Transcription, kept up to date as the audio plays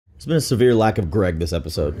There's been a severe lack of Greg this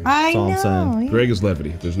episode. That's all I'm saying. Greg is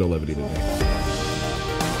levity. There's no levity today.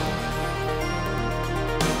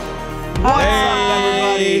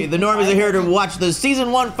 Hey, the Normies are here to watch the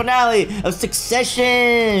season 1 finale of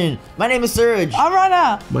Succession. My name is Surge. I'm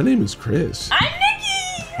Rana. My name is Chris. I'm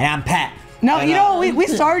Nikki. And I'm Pat. No, you know, we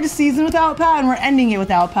started the season without Pat and we're ending it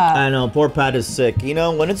without Pat. I know, poor Pat is sick. You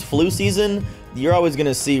know, when it's flu season, you're always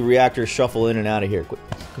gonna see reactors shuffle in and out of here. Quick,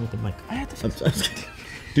 come with the mic. I have to I'm sorry.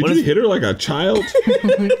 Did you hit her like a child?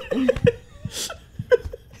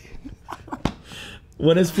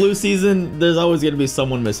 When it's flu season, there's always gonna be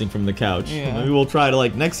someone missing from the couch. Yeah. Maybe we'll try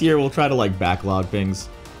to next year we'll try to backlog things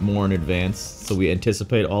more in advance so we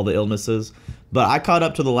anticipate all the illnesses. But I caught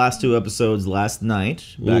up to the last 2 episodes last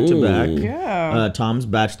night, back to back. Yeah. Tom's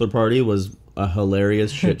bachelor party was a hilarious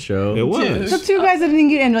shit show. It was. So 2 guys that didn't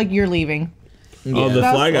get in, you're leaving. Oh, the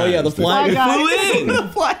fly guy. Oh yeah, the fly guy guy. flew in. The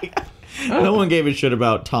fly guy. No one gave a shit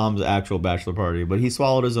about Tom's actual bachelor party, but he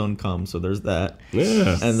swallowed his own cum, so there's that.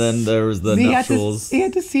 Yeah. And then there was the nuptials. He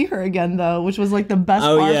had to see her again though, which was the best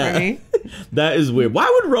part for me. That is weird.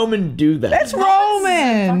 Why would Roman do that? That's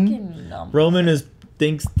Roman. Fucking dumb. Roman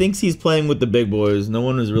thinks he's playing with the big boys. No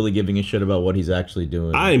one is really giving a shit about what he's actually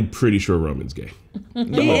doing. I'm pretty sure Roman's gay. He is.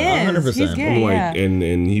 100%. He's gay, I'm like, yeah.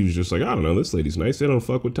 and he was just like, I don't know, this lady's nice. They don't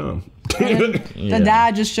fuck with Tom. The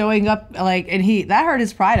dad just showing up, and that hurt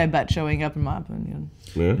his pride, I bet, showing up in my opinion.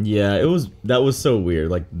 Yeah. Yeah, that was so weird.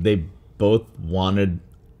 Like they both wanted.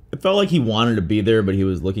 It felt like he wanted to be there, but he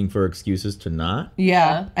was looking for excuses to not.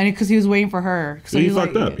 Yeah, and because he was waiting for her. So he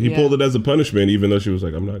fucked up. He pulled it as a punishment, even though she was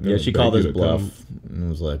like, I'm not gonna. Yeah, she called his bluff and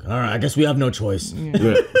was like, all right, I guess we have no choice.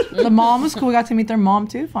 Yeah. The mom was cool. We got to meet their mom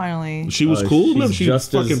too, finally. She was cool. No, she's she's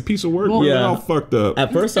just fucking as- piece of work. Well, Yeah, yeah. all fucked up.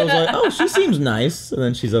 At first, I was like, oh, she seems nice. And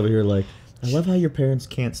then she's over here like, I love how your parents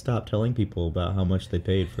can't stop telling people about how much they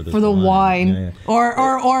paid for this wine. Yeah,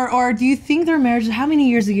 yeah. Or do you think their marriage? How many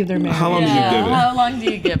years do you give their marriage? How long do you give it? How long do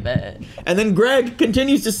you give it? And then Greg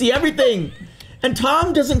continues to see everything. And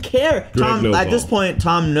Tom doesn't care. Tom, knows at this all. point,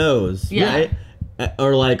 Tom knows, Yeah. right?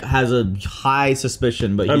 Or has a high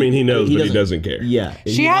suspicion, but I mean, he knows, but he doesn't care. Yeah,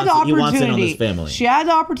 She had the He wants in on opportunity. this family. She had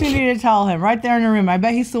the opportunity to tell him right there in the room. I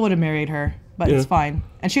bet he still would have married her, but it's fine.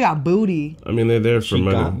 And she got booty. I mean, they're there for She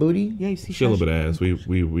money. got booty. Yeah, you see. She a little bit ass.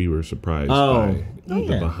 We were surprised Oh. by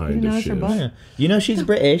the behind You the notice her shit. butt? Yeah. You know she's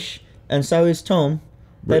British, and so is Tom.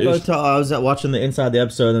 They British? both. I was watching the inside the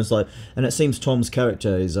episode, and it's like, and it seems Tom's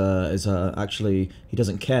character is actually he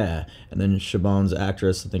doesn't care, and then Siobhan's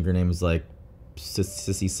actress, I think her name is like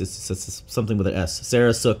Sissy something with an S,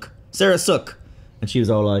 Sarah Sook, and she was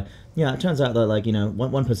all like, yeah, it turns out that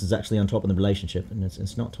one person's actually on top of the relationship, and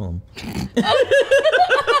it's not Tom.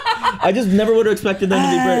 I just never would have expected them to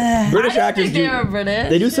be British. British actors They were British.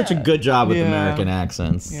 They do such a good job with Yeah. American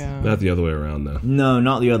accents. Yeah. Not the other way around, though. No,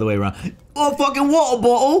 not the other way around. Oh, fucking water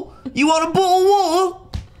bottle! You want a bottle of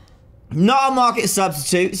water? Not a market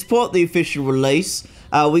substitute. Support the official release.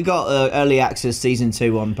 We got early access season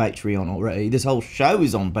 2 on Patreon already. This whole show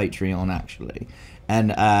is on Patreon, actually.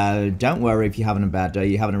 And don't worry if you're having a bad day,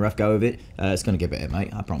 you're having a rough go of it. It's gonna get better, mate.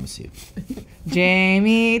 I promise you.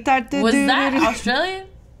 Jamie. Was that Australian?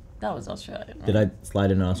 That was Australian. Right? Did I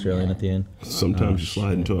slide in an Australian at the end? Sometimes you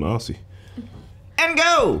slide into an Aussie. And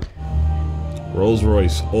go! Rolls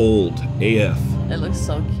Royce, old AF. It looks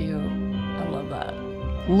so cute. I love that.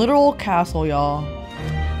 Literal castle, y'all.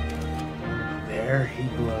 There he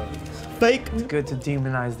blows. Fake. It's good to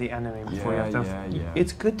demonize the enemy before you have to.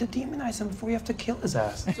 It's good to demonize him before you have to kill his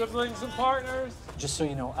ass. Siblings and partners. Just so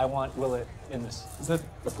you know, I want Willet in this. Is that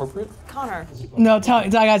appropriate? Connor. No, tell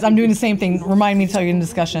guys, I'm doing the same thing. Remind me to tell you in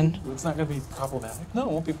discussion. It's not going to be problematic. No,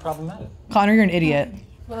 it won't be problematic. Connor, you're an idiot.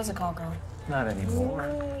 What does it call, girl? Not anymore.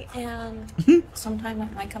 And sometime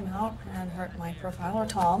it might come out and hurt my profile or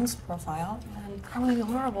Tom's profile, and probably be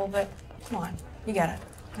horrible, but come on, you get it,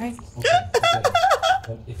 right?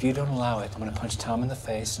 But if you don't allow it, I'm going to punch Tom in the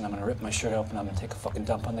face, and I'm going to rip my shirt open, I'm going to take a fucking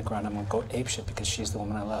dump on the ground, I'm going to go apeshit because she's the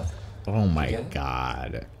woman I love. Oh my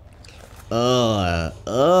god.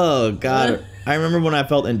 Oh god. I remember when I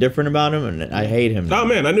felt indifferent about him, and I hate him now. Oh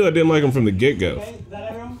man, I knew I didn't like him from the get-go.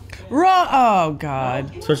 Oh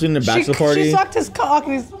God. Especially in the bachelor party. She sucked his cock.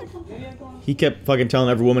 He kept fucking telling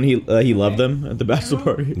every woman he loved them at the bachelor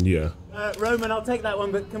party. Yeah. Roman, I'll take that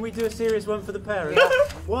one, but can we do a serious one for the parents?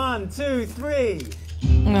 1, 2, 3.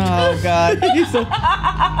 Oh God.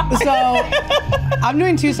 So I'm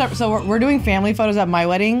doing 2 separate. So we're doing family photos at my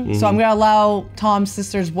wedding. So I'm gonna allow Tom's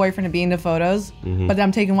sister's boyfriend to be in the photos, but then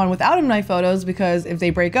I'm taking one without him in my photos because if they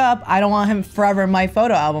break up, I don't want him forever in my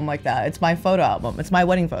photo album like that. It's my photo album. It's my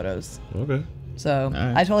wedding photos. Okay. So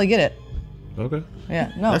right. I totally get it. Okay.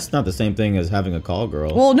 Yeah, no. That's not the same thing as having a call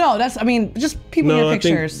girl. Well, no, that's, I mean, just people in No, your I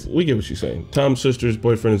pictures. think we get what she's saying. Tom's sister's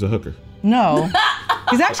boyfriend is a hooker. No.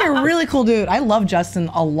 He's actually a really cool dude. I love Justin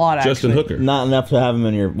a lot, actually. Justin Hooker. Not enough to have him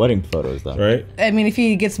in your wedding photos, though. Right? I mean, if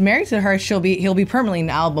he gets married to her, he'll be permanently in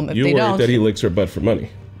the album. If You're they worried don't, that he licks her butt for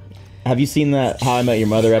money. Have you seen that How I Met Your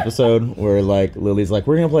Mother episode where like Lily's like,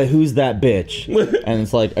 we're gonna play Who's That Bitch? And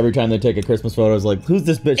it's like every time they take a Christmas photo, it's like, who's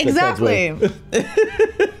this bitch? exactly.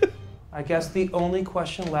 I guess the only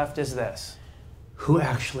question left is this. Who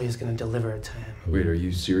actually is going to deliver it to him? Wait, are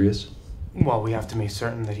you serious? Well, we have to make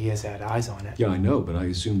certain that he has had eyes on it. Yeah, I know, but I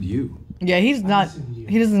assumed you. Yeah, he's not.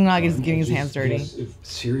 He does not get getting his hands dirty.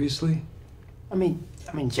 Seriously? I mean,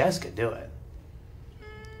 Jess could do it.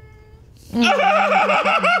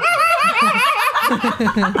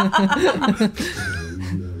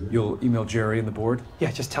 You'll email Jerry and the board?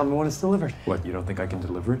 Yeah, just tell me when it's delivered. What, you don't think I can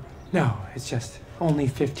deliver it? No, it's just only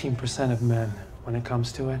 15% of men, when it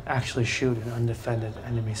comes to it, actually shoot an undefended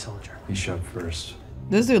enemy soldier. He shot first.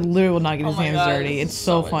 This dude literally will not get his hands God, dirty. It's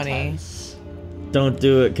so funny. intense. Don't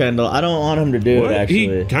do it, Kendall. I don't want him to do What? it,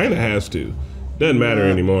 actually. He kind of has to. Doesn't matter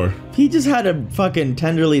anymore. He just had a fucking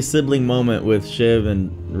tenderly sibling moment with Shiv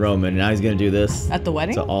and Roman, and now he's gonna do this At the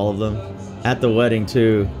wedding? to all of them. At the wedding,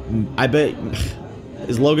 too. I bet...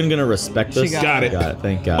 Is Logan gonna respect She this? got it. Got it,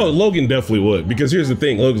 thank God. Oh, Logan definitely would. Because here's the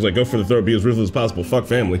thing. Logan's like, go for the throat, be as ruthless as possible. Fuck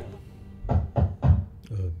family.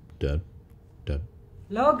 Dead.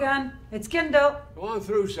 Logan, it's Kendall. Go on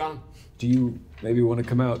through, son. Do you maybe want to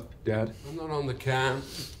come out, Dad? I'm not on the cam.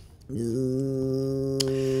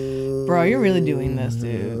 Bro, you're really doing this,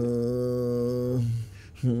 dude.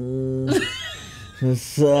 There's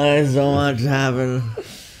so much happened.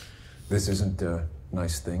 This isn't a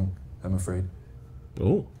nice thing, I'm afraid.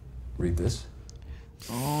 Oh. Read this.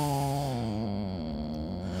 I'm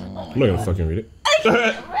not gonna fucking read it.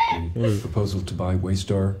 Proposal to buy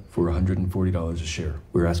Waystar for $140 a share.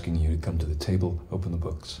 We're asking you to come to the table, open the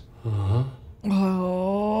books. Uh-huh.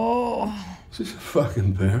 Oh. Is this a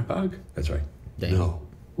fucking bear hug? That's right. Damn. No.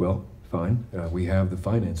 Well, fine. We have the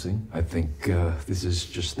financing. I think this is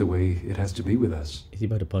just the way it has to be with us. Is he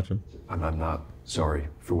about to punch him? I'm not sorry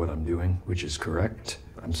for what I'm doing, which is correct.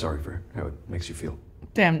 I'm sorry for how it makes you feel.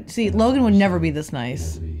 Damn. See, Logan would never be this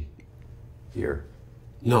nice. Here.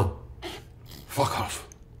 No. Fuck off.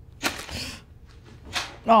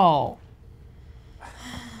 Oh.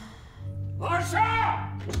 Marsha!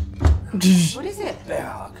 What is it? Bear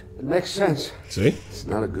hug. It makes sense. See? It's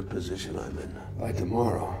not a good position I'm in. By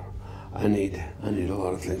tomorrow, I need a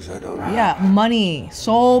lot of things I don't have. Yeah, money.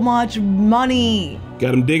 So much money.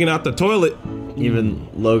 Got him digging out the toilet. Even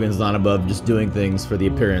Logan's not above just doing things for the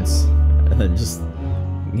appearance. And then just,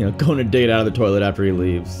 you know, going to date out of the toilet after he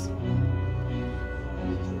leaves.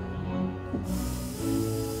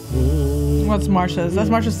 What's Marsha's? That's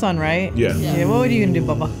Marsha's son, right? Yeah. Yeah, what would you gonna do,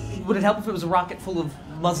 Bubba? Would it help if it was a rocket full of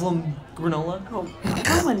Muslim granola? Oh,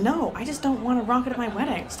 Roman, no. I just don't want a rocket at my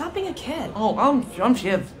wedding. Stop being a kid. Oh, I'm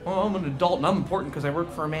Shiv. Oh, I'm an adult and I'm important because I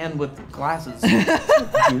work for a man with glasses.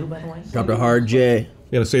 You, by the way. Dropped a hard J.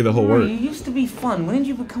 You gotta say the whole You word. used to be fun. When did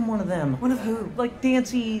you become one of them? One of who? Like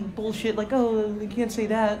dancey bullshit, like, oh, you can't say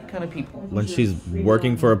that kind of people. When she's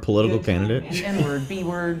working for a political candidate. N-word,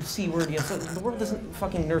 B-word, C-word, yeah, so the world isn't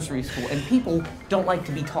fucking nursery school, and people don't like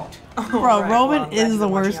to be taught. Bro, Roman is the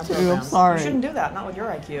worst too. I'm sorry. You shouldn't do that. Not with your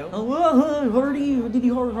IQ. Oh, well, hardy, did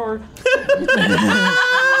you hard.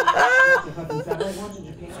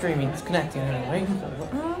 Streaming, it's connecting, right?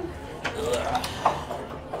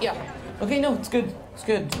 Yeah. Okay, no, it's good. It's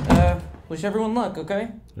good. Wish everyone luck, okay?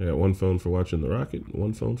 I got one phone for watching the rocket, and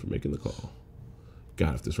one phone for making the call.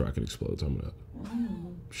 God, if this rocket explodes, I'm gonna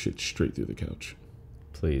shit straight through the couch.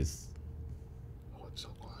 Please. Oh, it's so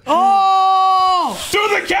quiet. Oh! Through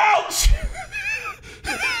the couch!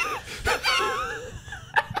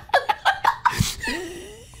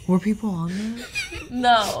 Were people on there?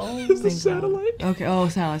 No. It's the satellite. Okay. Oh,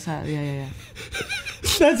 satellite. Yeah.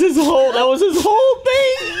 That was his whole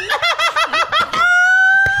thing!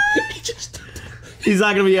 He's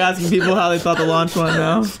not gonna be asking people how they thought the launch went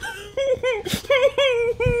now.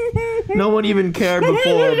 No one even cared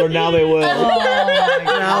before, but now they will. Oh,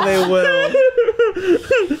 now they will.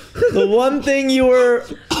 The one thing you were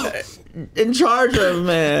in charge of,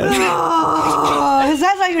 man. His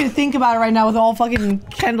dad's not even think about it right now with all fucking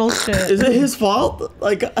Kendall shit. Is it his fault?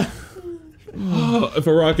 Like, If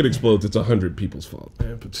a rocket explodes, it's 100 people's fault,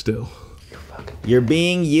 man, but still. you're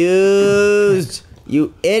being used,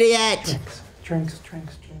 you idiot. Drinks.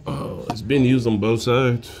 Oh, it's been used on both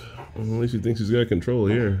sides. Well, at least he thinks he's got control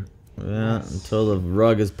here. Yeah, until the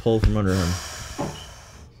rug is pulled from under him.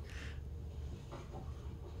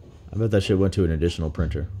 I bet that shit went to an additional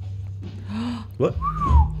printer. What?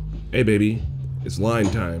 Hey, baby. It's line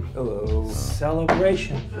time. Hello.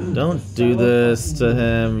 Celebration. Don't do this to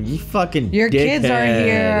him. You fucking Your kids are dickhead.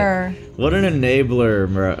 here. What an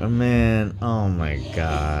enabler, bro. Man. Oh my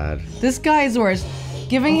god. This guy's worse.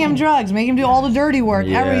 Giving him drugs, make him do all the dirty work,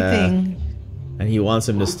 Yeah. everything. And he wants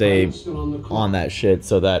him to stay on that shit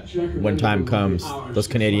so that when time comes, those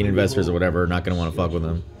Canadian investors or whatever are not going to want to fuck with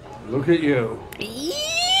him. Look at you.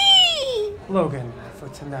 Logan, for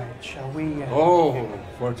tonight, shall we? Oh,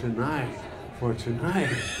 for tonight. For tonight.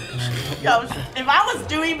 Yo, if I was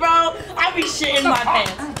Dewey, bro, I'd be shitting my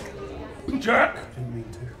pants. Jerk.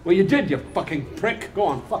 Well, you did, you fucking prick. Go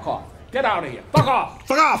on, fuck off. Get out of here. Fuck off.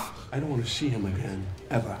 Fuck off! I don't want to see him again.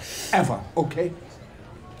 Ever. Ever. Okay?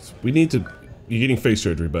 We need to... You're getting face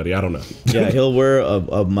surgery, buddy. I don't know. Yeah, he'll wear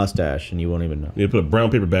a mustache and you won't even know. You need to put a brown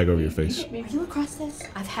paper bag over your face. Are you across this?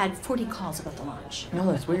 I've had 40 calls about the launch. No,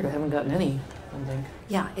 that's weird. I haven't gotten any, I think.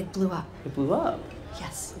 Yeah, it blew up. It blew up.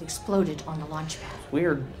 Yes, it exploded on the launch pad.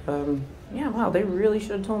 Weird. Yeah, wow, they really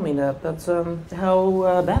should have told me that. That's,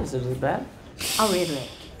 how bad is it? Is it bad? I'll reiterate.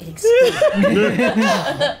 It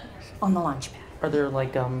exploded on the launch pad. Are there,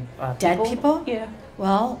 like, Dead people? Yeah.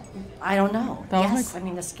 Well, I don't know. That was Yes, I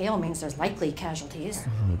mean, the scale means there's likely casualties.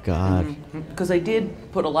 Oh, God. Because I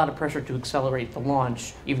did put a lot of pressure to accelerate the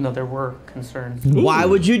launch, even though there were concerns. Why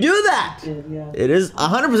would you do that? It is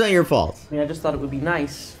 100% your fault. I mean, I just thought it would be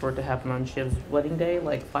nice for it to happen on Shiv's wedding day,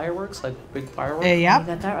 like fireworks, like big fireworks. Yep. You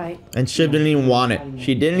got that right. And Shiv didn't even want it.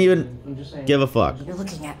 She didn't even give a fuck. You're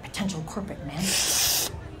looking at potential corporate men.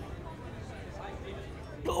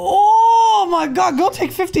 Oh my god, go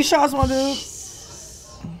take 50 shots, my dude.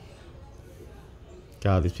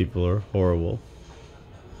 God, these people are horrible.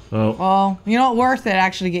 Oh. Well, you know, worth it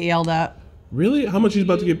actually get yelled at. Really? How much he's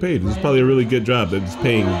about to get paid? This is probably a really good job that's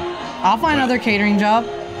paying. I'll find another catering job.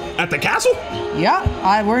 At the castle?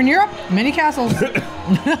 Yeah, we're in Europe. Many castles.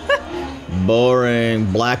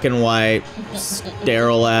 Boring, black and white,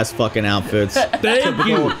 sterile ass fucking outfits. Thank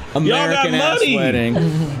you. American ass money. wedding.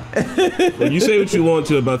 Well, you say what you want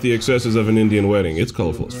to about the excesses of an Indian wedding. It's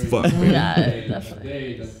colorful as fuck, man. Yeah,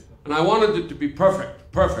 definitely. And I wanted it to be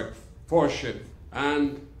perfect. Perfect for Shiv.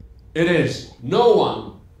 And it is. No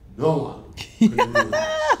one could ruin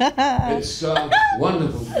it. It's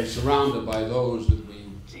wonderful to be surrounded by those that we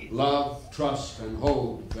love, trust, and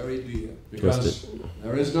hold very dear. Because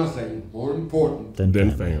there is nothing more important than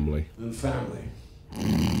family. Than family.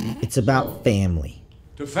 It's about family.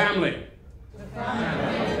 To family.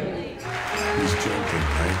 He's joking,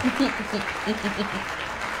 right?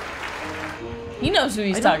 He knows who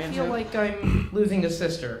he's I talking don't feel to. like I'm losing a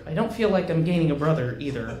sister. I don't feel like I'm gaining a brother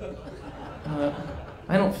either.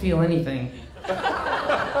 I don't feel anything.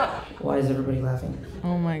 Why is everybody laughing?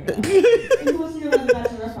 Oh my god. Who wants to go to the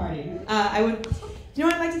bachelor party? I would. You know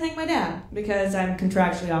what? I'd like to thank my dad because I'm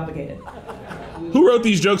contractually obligated. Who wrote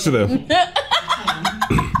these jokes to them?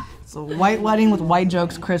 It's a white wedding with white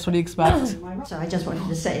jokes. Chris, what do you expect? So I just wanted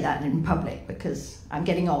to say that in public because I'm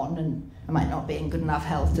getting on and I might not be in good enough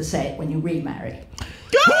health to say it when you remarry.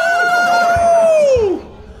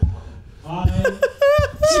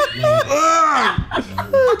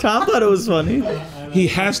 Tom thought it was funny. He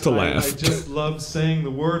has to laugh. I just love saying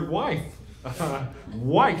the word wife.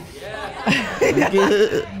 Wife.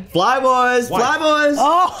 Fly boys, fly boys.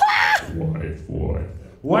 Oh.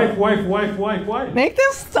 Wife. Make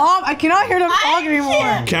them stop. I cannot hear them talk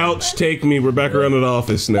anymore. Couch, take me. We're back around at the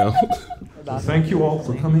office now. Well, thank you all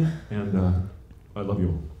for coming, and I love you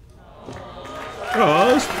all.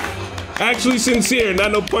 Oh, it's actually sincere,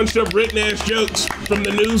 not no punched up written ass jokes from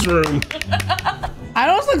the newsroom. I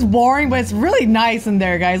know this looks boring, but it's really nice in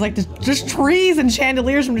there, guys. Like just trees and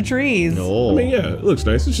chandeliers from the trees. I mean, yeah, it looks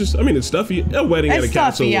nice. It's just, I mean, it's stuffy. A wedding It's at a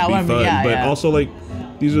castle stuffy, yeah, would be fun, yeah, but yeah. also like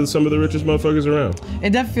these are some of the richest motherfuckers around.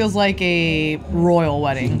 It definitely feels like a royal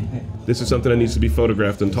wedding. This is something that needs to be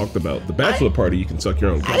photographed and talked about. The bachelor party, you can suck your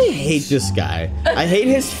own cock. I hate this guy. I hate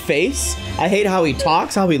his face. I hate how he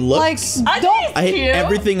talks, how he looks. Like, I hate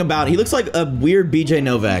everything about it. He looks like a weird BJ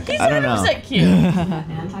Novak. I don't know. cute.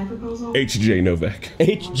 HJ Novak.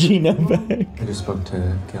 HG Novak. I just spoke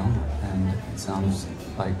to Gil, and it sounds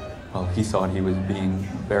like, well, he thought he was being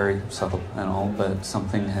very subtle and all, but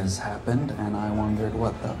something has happened, and I wondered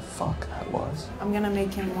what the fuck that was. I'm gonna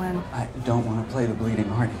make him win. I don't want to play the bleeding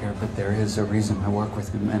heart here, but there is a reason I work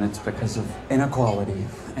with him, and it's because of inequality,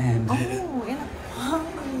 and... Oh,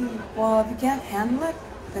 inequality. Well, if you can't handle it,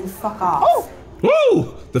 then fuck off. Oh!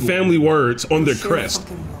 Woo! The family words on their crest.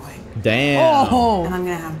 Damn. Oh. And I'm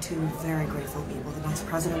gonna have two very grateful people, the next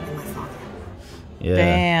president and my father. Yeah.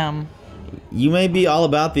 Damn. You may be all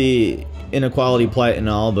about the inequality plight and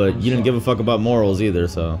all, but you didn't give a fuck about morals either,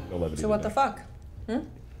 so. So what the fuck?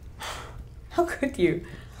 How could you?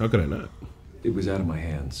 How could I not? It was out of my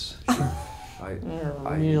hands. You're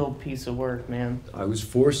a real piece of work, man. I was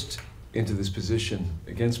forced into this position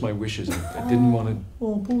against my wishes. I didn't want to.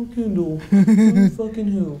 Oh, poor Kendall.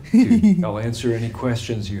 Fucking hell. Dude, I'll answer any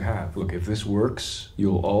questions you have. Look, if this works,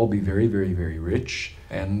 you'll all be very, very, very rich.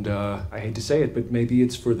 And I hate to say it, but maybe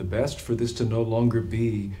it's for the best for this to no longer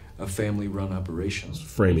be a family-run operation.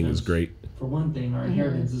 Framing is great. For one thing, our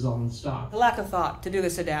inheritance is all in stock. A lack of thought to do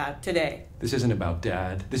this to Dad today. This isn't about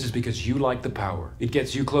Dad. This is because you like the power. It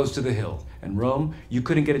gets you close to the hill. And Rome, you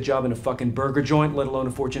couldn't get a job in a fucking burger joint, let alone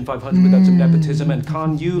a Fortune 500 without some nepotism. And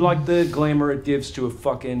Con, you like the glamour it gives to a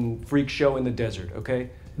fucking freak show in the desert, okay?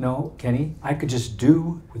 No, Kenny, I could just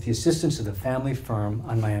do with the assistance of the family firm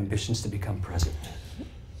on my ambitions to become president.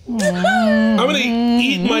 I'm gonna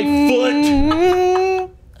eat my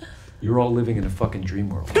foot. You're all living in a fucking dream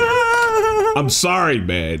world. I'm sorry,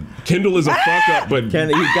 man. Kendall is a fuck up, but He's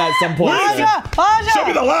got some points there. Show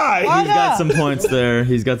me the lie. He's got some points there.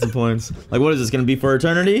 He's got some points. Like, what is this gonna be for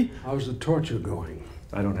eternity? How's the torture going?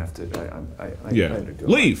 I don't have to. Yeah.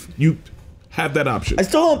 Leave. You have that option. I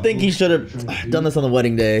still don't think he should have done this on the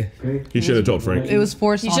wedding day. He should have told Frank. It was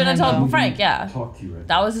forced. He should have told Frank. Yeah. Talk to you right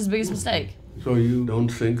That was his biggest mistake. So you don't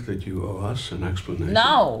think that you owe us an explanation?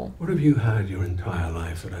 No. What have you had your entire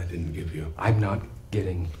life that I didn't give you? I'm not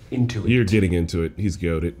getting into it. You're getting into it. He's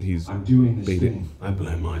goaded. He's I'm doing this baited. thing. I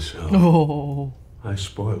blame myself. Oh. I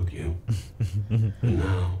spoiled you. And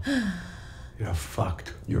now you're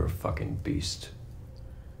fucked. You're a fucking beast.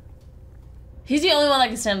 He's the only one that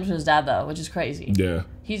can stand up to his dad, though, which is crazy. Yeah.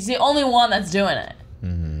 He's the only one that's doing it.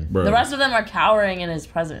 Bro. The rest of them are cowering in his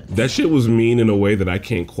presence. That shit was mean in a way that I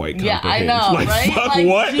can't quite Yeah, I comprehend. know, Like, right? fuck Like,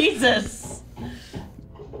 what? Jesus.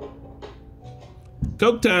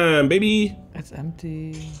 Coke time, baby. It's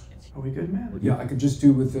empty. Are we good, man? Yeah, I could just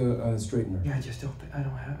do with a straightener. Yeah, I just don't think I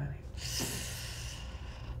don't have any.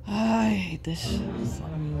 I hate this shit. I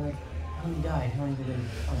mean, like, how many died? How many did they?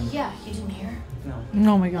 Yeah, you didn't hear? No.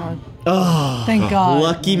 Oh my god. Oh, Thank God.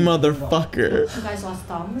 Lucky motherfucker. You guys lost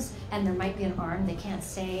thumbs, and there might be an arm they can't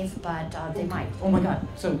save, but they might. Oh my god.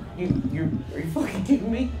 So are you fucking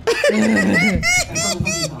kidding me?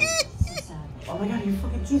 Oh my god, you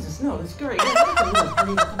fucking Jesus! No, that's great.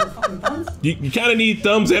 You kind of need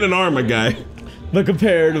thumbs and an arm, my guy. But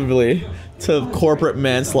comparatively to corporate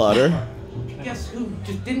manslaughter. Guess who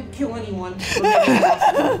just didn't kill anyone? But maybe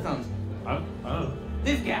lost their thumbs? I don't know.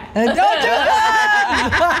 This guy. Don't do that!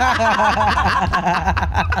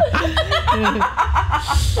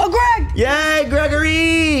 Oh, Greg! Yay,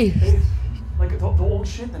 Gregory! Like the old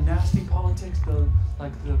shit, the nasty politics,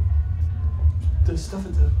 the stuff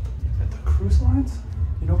at the cruise lines.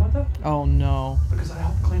 You know about that? Oh no. Because I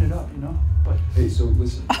helped clean it up, you know. But Hey, so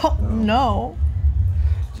listen. Oh no.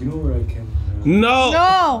 Do you know where I can? No.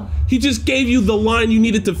 No. He just gave you the line you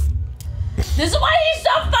needed to. This is why he's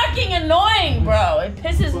so fucking annoying, bro. It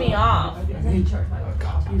pisses me off. I need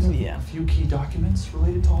copies of a few key documents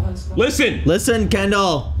related to all that stuff. Listen,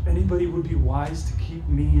 Kendall. Anybody would be wise to keep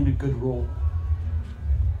me in a good role.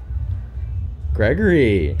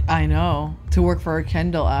 Gregory. I know. To work for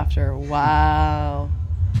Kendall after. Wow.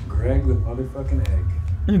 Greg the motherfucking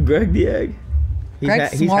egg. Greg the egg.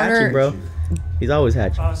 Greg's He's smarter. hatching, bro. He's always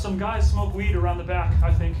hatching. Some guys smoke weed around the back,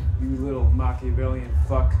 I think. You little Machiavellian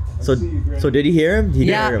fuck. So did he hear him? He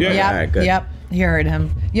did hear him. Yep. All right, good. Yep. He heard him.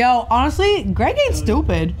 Yo, honestly, Greg ain't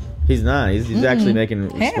stupid. He's not. He's actually making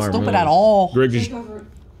He ain't smart stupid moves. at all. Greg just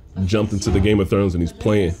jumped into the Game of Thrones and he's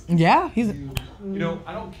playing. Yeah, he's. You know,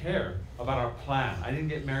 I don't care about our plan. I didn't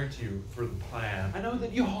get married to you for the plan. I know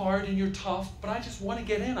that you're hard and you're tough, but I just want to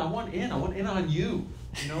get in. I want in. I want in on you.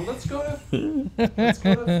 You know, let's go to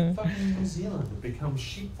fucking New Zealand and become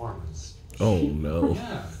sheep farmers. Oh no.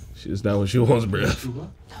 Yeah. She's not what she wants, bro.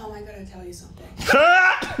 Tom, I gotta tell you something.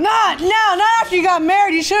 Not now, not after you got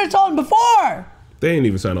married. You should have told him before. They ain't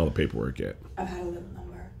even signed all the paperwork yet. I've had a little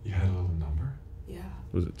number. You had a little number? Yeah.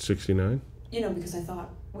 Was it 69? You know, because I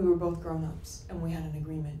thought we were both grown-ups and we had an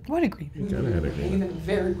agreement. What agreement? You kinda had an agreement. In a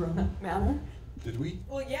very grown-up manner. Did we?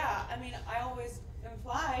 Well, yeah. I mean, I always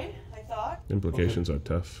implied, I thought. Implications are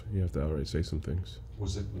tough. You have to outright say some things.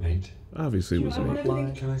 Was it Nate? Obviously it was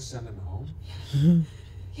Nate. Can I send him home?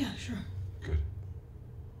 Yeah, sure. Good.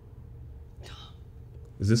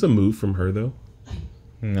 Is this a move from her though?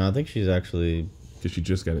 No, I think she's actually because she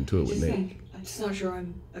just got into it with Just Nate. think, I'm just not sure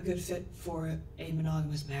I'm a good fit for a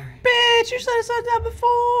monogamous marriage. Bitch, you should have said that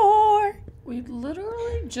before. We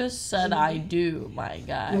literally just said I do, my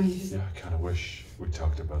guy. Yeah, I kind of wish we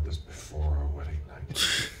talked about this before our wedding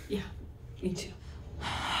night. Yeah, me too.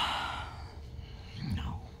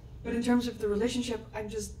 But in terms of the relationship, I'm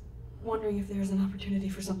just wondering if there's an opportunity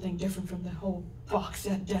for something different from the whole box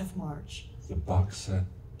set death march. The box set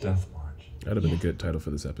death march. That'd have been a good title for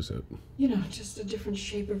this episode. You know, just a different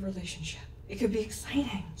shape of relationship. It could be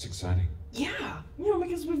exciting. It's exciting. Yeah, you know,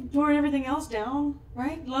 because we've torn everything else down,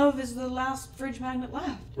 right? Love is the last fridge magnet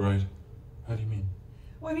left. Right. How do you mean?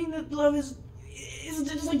 Well, I mean that love is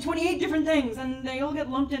just like 28 different things, and they all get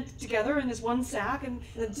lumped in together in this one sack, and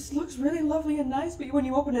it just looks really lovely and nice, but when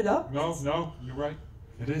you open it up... No, you're right.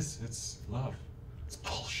 It is. It's love. It's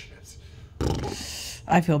bullshit.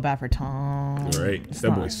 I feel bad for Tom. Right. It's That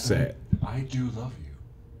not- boy's sad. I do love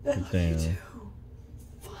you. Damn.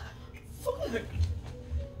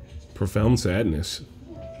 Profound sadness.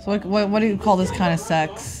 So what do you call this kind of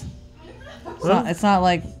sex? It's not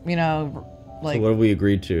like, you know, like... So what have we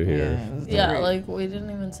agreed to here? Yeah, like we didn't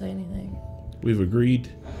even say anything. We've agreed.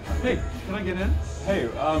 Hey, can I get in? Hey,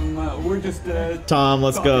 we're just Tom,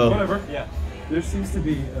 let's talking, go. Whatever. Yeah. There seems to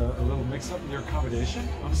be a little mix-up in your accommodation.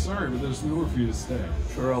 I'm sorry, but there's nowhere for you to stay.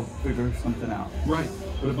 Sure, I'll figure something out. Right,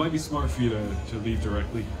 but it might be smart for you to leave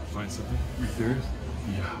directly, find something. You serious?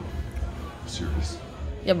 Yeah, I'm serious.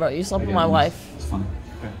 Yeah, bro, you slept with Again, my it's- wife. It's fine.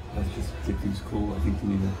 Okay, let's just keep things cool. I think you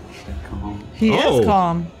need to stay calm. He is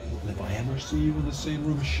calm. If I ever see you in the same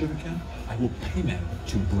room as Shiv again, I will pay men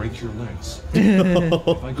to break your legs.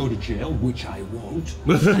 If I go to jail, which I won't, so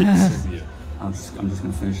be it. I'm just gonna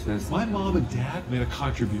finish this. My mom and dad made a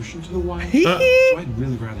contribution to the wine, so I'd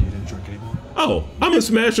really rather you didn't drink anymore. Oh, I'm gonna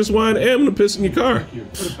smash this wine and I'm gonna piss in your car. Here,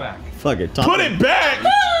 put it back. Fuck it, Tom. Put it back!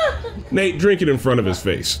 Nate, drink it in front of his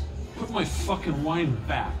face. Put my fucking wine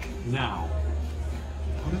back now.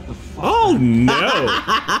 Put it the fuck Oh back. no!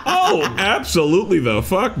 Oh, absolutely the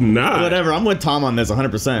fuck not. Whatever, I'm with Tom on this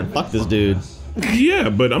 100%. Fuck this dude. Yeah,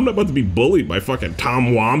 but I'm not about to be bullied by fucking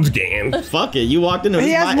Tom Wamsgan. Fuck it, you walked into He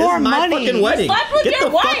this, has this more is my money. fucking wedding. slept with Get your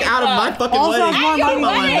the fuck wife, out of my bro. fucking Also wedding. has more Put money.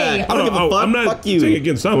 my wine back. I don't give a fuck. I'm not Fuck you. saying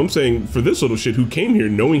against Tom. I'm saying for this little shit who came here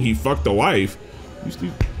knowing he fucked the wife,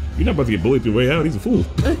 you're not about to get bullied your way out. He's a fool.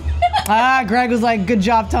 Greg was like, good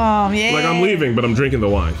job, Tom. Yeah. Like, I'm leaving, but I'm drinking the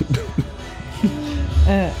wine.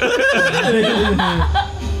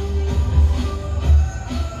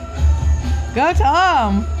 Go,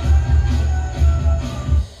 Tom.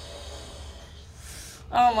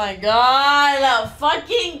 Oh my god,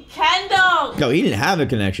 fucking Kendall! No, he didn't have a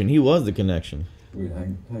connection. He was the connection. Wait,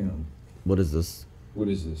 hang on. What is this? What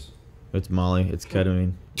is this? It's Molly. It's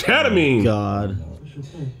ketamine. Ketamine! God.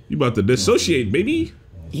 You about to dissociate, baby?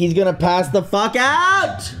 He's gonna pass the fuck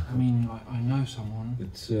out! I mean, I know someone.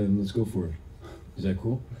 Let's go for it. Is that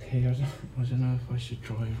cool? Okay, I don't know if I should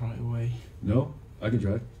drive right away. No, I can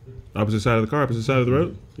drive. Opposite side of the car, opposite side of the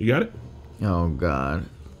road. You got it? Oh, God.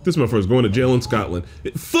 This motherfucker's going to jail in Scotland.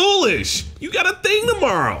 Foolish! You got a thing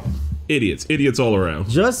tomorrow! Idiots. Idiots all around.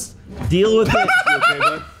 Just deal with it. You okay,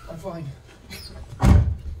 bud? I'm fine.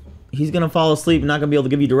 He's gonna fall asleep and not gonna be able to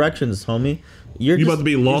give you directions, homie. You're about to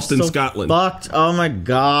be lost in so Scotland. Fucked. Oh my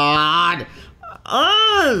god.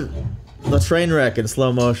 The train wreck in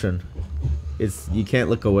slow motion. You can't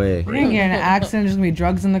look away. We're gonna get in an accident. There's gonna be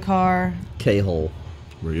drugs in the car. K-hole.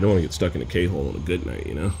 Bro, you don't want to get stuck in a K-hole on a good night,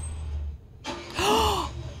 you know?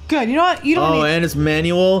 Good. You know what? You don't Oh, need. and it's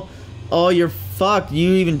manual. Oh, you're fucked.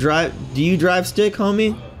 You even drive? Do you drive stick,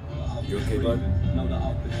 homie? You okay, bud? Hey,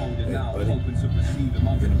 buddy. You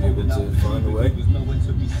gonna be able to find a way?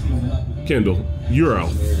 Kendall, you're a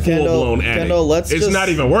full-blown addict. Kendall, let's it's just- not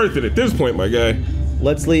even worth it at this point, my guy.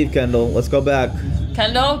 Let's leave, Kendall. Let's go back.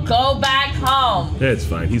 Kendall, go back home. It's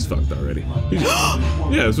fine. He's fucked already.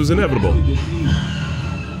 Yeah, this was inevitable.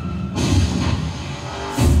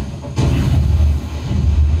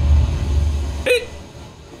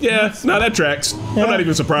 Yeah, no, that tracks. I'm not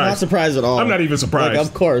even surprised. Not surprised at all. I'm not even surprised. Like,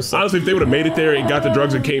 of course. Honestly, if they would have made it there and got the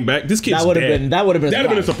drugs and came back, this kid's That would've dead. been- that would've been a That'd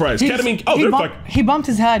have been a surprise. Ketamine. Oh, he, they're bumped, fuck. he bumped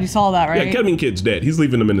his head. You saw that, right? Yeah, Ketamine kid's dead. He's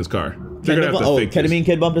leaving them in his car. They're gonna have to fake this. Ketamine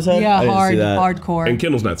kid bumped his head? Yeah, I didn't hard, see that. hardcore. And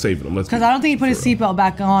Kendall's not saving him. Let's Because I don't think he put his seatbelt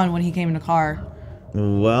back on when he came in the car.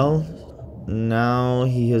 Well, now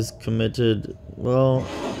he has committed. Well,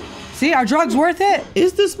 see, are drugs worth it?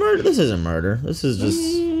 Is this murder? This isn't murder. This is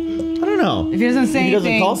just. I don't know. If he doesn't say he doesn't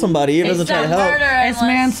anything, call somebody. He doesn't try to help. It's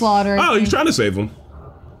manslaughter. Oh, he's trying to save him.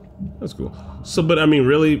 That's cool. So, but I mean,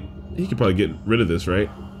 really, he could probably get rid of this, right?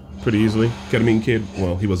 Pretty easily. Ketamine kid.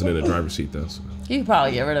 Well, he wasn't in the driver's seat though. So. You could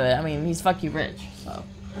probably get rid of it. I mean, he's fuck you rich, so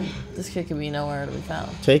this kid could be nowhere to be found.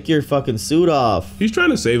 Take your fucking suit off. He's trying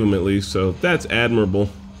to save him at least, so that's admirable.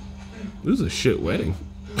 This is a shit wedding.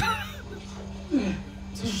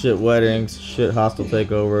 Shit weddings. Shit hostile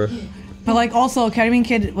takeover. But like also, Ketamine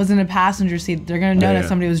Kid was in a passenger seat. They're gonna know Yeah. that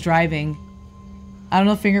somebody was driving. I don't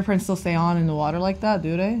know if fingerprints still stay on in the water like that,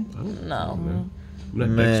 do they? No.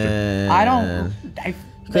 Man. I don't.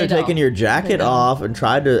 Could have taken your jacket off and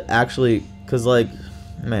tried to actually, cause like,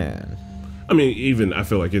 man. I mean, even I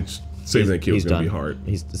feel like it's saving that kid was gonna be hard.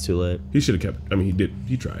 It's too late. He should have kept. I mean, he did.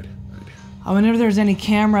 He tried. I wonder if there's any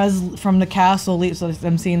cameras from the castle, so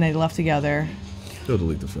them seeing they left together. They'll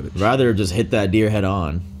delete the footage. Rather just hit that deer head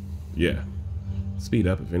on. Yeah. Speed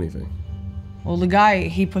up, if anything. Well, the guy,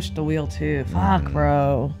 he pushed the wheel too. Fuck,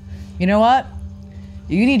 bro. You know what?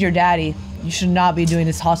 You need your daddy. You should not be doing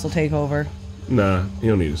this hostile takeover. Nah, you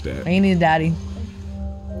don't need his dad. You need a daddy.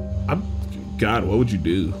 God, what would you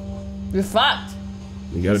do? You're fucked.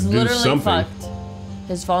 You gotta He's do literally something. fucked.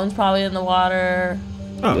 His phone's probably in the water.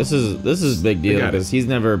 Oh. This is a big deal because he's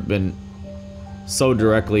never been so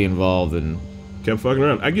directly involved in. Kept fucking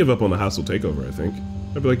around. I give up on the hostile takeover, I think.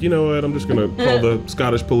 I'd be like, you know what, I'm just gonna call the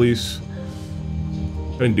Scottish police.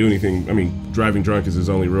 I didn't do anything. I mean, driving drunk is his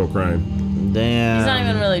only real crime. Damn. He's not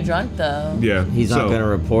even really drunk though. Yeah. He's not gonna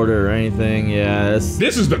report it or anything. Yeah.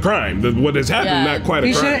 This is the crime. What has happened, not quite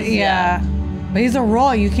a crime. Yeah. But he's a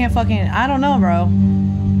roy. You can't fucking. I don't know, bro.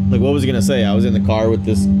 Like, what was he gonna say? I was in the car with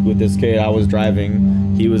this kid. I was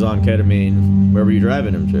driving. He was on ketamine. Where were you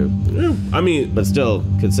driving him to? Yeah, I mean, but still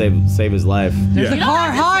could save his life. There's a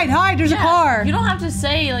car. Hide. There's a car. You don't have to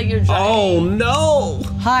say like you're driving. Oh no!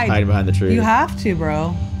 Hide behind the tree. You have to,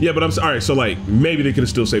 bro. Yeah, but all right. So like, maybe they could have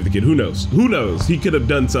still saved the kid. Who knows? Who knows? He could have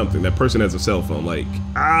done something. That person has a cell phone. Like,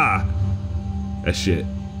 that shit.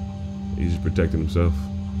 He's just protecting himself.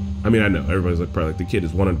 I mean, I know everybody's like probably like the kid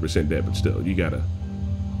is 100% dead, but still, you gotta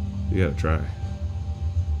try.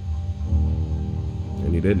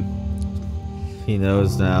 And he didn't. He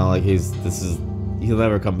knows now. Like he'll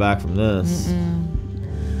never come back from this.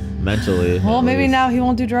 Mentally. Well, maybe now he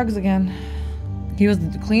won't do drugs again. He was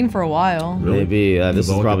clean for a while. Really? Maybe this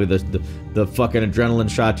is probably the fucking adrenaline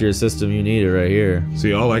shot to your system you needed right here.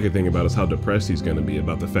 See, all I can think about is how depressed he's gonna be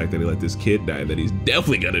about the fact that he let this kid die. That he's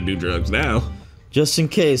definitely gonna do drugs now. Just in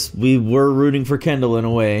case, we were rooting for Kendall in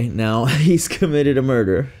a way. Now he's committed a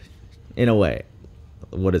murder, in a way.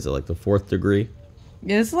 What is it, like the 4th degree?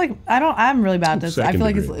 Yeah, this is like I'm really bad at this. I feel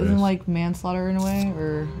like Second isn't like manslaughter in a way,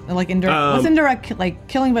 or like indirect. What's indirect? Like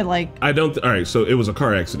killing, but like. I don't. All right, so it was a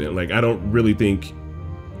car accident. Like I don't really think,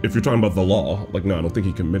 if you're talking about the law, like no, I don't think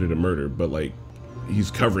he committed a murder, but like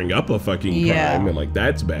he's covering up a fucking crime, and like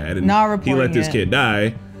that's bad. And not reporting he let this it. kid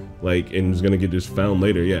die, like, and he's gonna get just found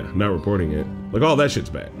later. Yeah, not reporting it. Like all that shit's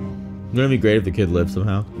bad. Wouldn't it be great if the kid lived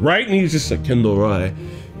somehow? Right? And he's just like, Kendall Roy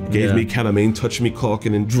gave me ketamine, touched me cock,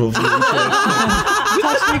 and then drove me.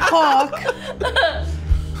 Touched me cock.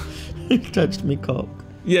 Touched me cock.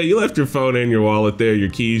 Yeah, you left your phone and your wallet there, your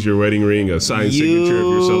keys, your wedding ring, a signed signature of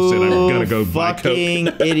yourself said, I'm gonna go buy coke. Fucking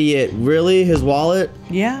idiot. Really? His wallet?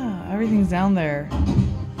 Yeah, everything's down there.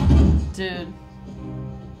 Dude.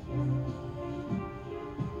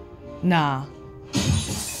 Nah.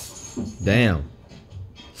 Damn.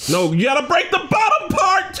 No, you gotta break the bottom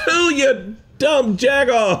part too, you dumb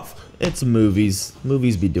jagoff. It's movies.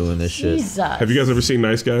 Movies be doing this shit. Jesus. Have you guys ever seen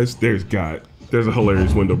Nice Guys? There's a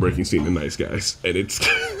hilarious window breaking scene in Nice Guys, and it's.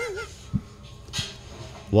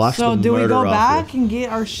 Watch So the do we murder go off back and get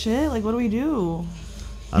our shit? Like, what do we do?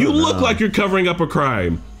 You look like you're covering up a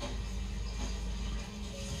crime.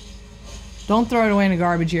 Don't throw it away in the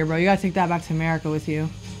garbage here, bro. You gotta take that back to America with you.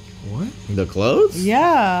 What? The clothes?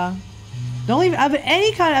 Yeah. Don't leave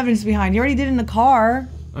any kind of evidence behind. You already did it in the car.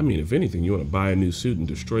 I mean, if anything, you want to buy a new suit and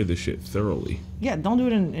destroy this shit thoroughly. Yeah, don't do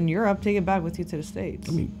it in Europe. Take it back with you to the States.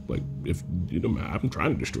 I mean, like, if you know, I'm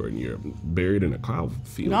trying to destroy it in Europe, buried in a cloud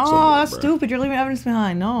field. No, somewhere, that's bruh. stupid. You're leaving evidence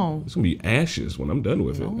behind. No. It's gonna be ashes when I'm done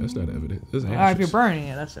with it. That's not evidence. It's ashes. All right, if you're burning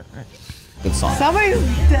it, that's different. Good song. Somebody's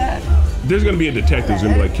dead. There's gonna be a detective who's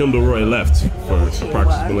gonna be like, Kendall Roy left for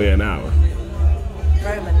approximately an hour.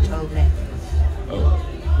 Roman told me.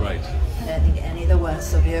 Oh, right. I don't think any of the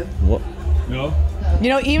worst of you. What? No. You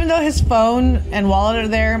know, even though his phone and wallet are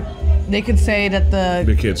there, they could say that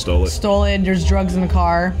The kid stole it. stole it. There's drugs in the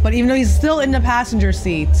car, but even though he's still in the passenger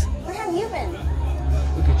seat. Where have you been?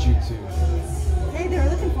 Look at you two. Hey, they were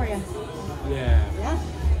looking for you. Yeah. Yeah?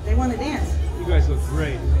 They want to dance. You guys look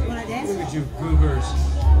great. You want to dance? Look at you goobers.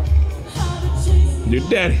 Your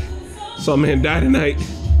daddy. Saw a man die tonight.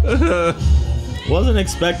 Wasn't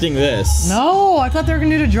expecting this. No, I thought they were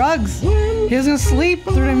gonna do the drugs. He was gonna sleep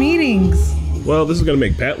through the meetings. Well, this is gonna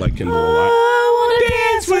make Pat like Kendall a lot. I wanna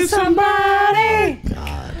dance with somebody.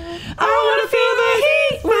 God. I wanna feel the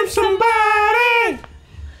heat with somebody.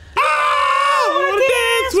 I wanna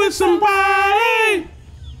dance with somebody.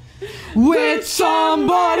 With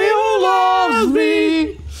somebody who loves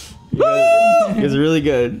me. You guys are really really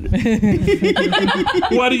good.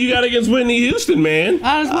 What do you got against Whitney Houston, man?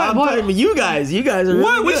 I'm talking about you guys. You guys are really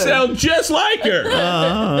What? We good. sound just like her.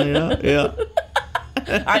 Yeah.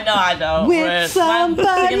 I know. With My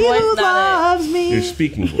somebody speaking voice, who not loves me. Your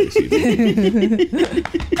speaking voice. Even.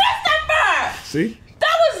 Christopher! See?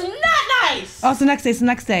 That was not nice! Oh, it's the next day. It's the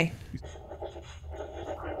next day.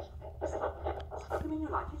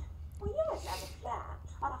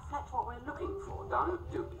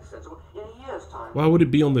 Why would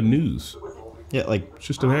it be on the news? Yeah, like It's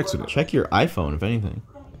just an accident. check your iPhone if anything.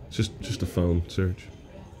 Just a phone search.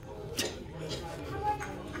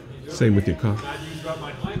 Same with your car.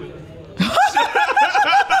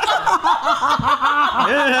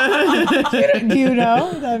 Do you know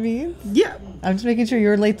what that means? Yeah. I'm just making sure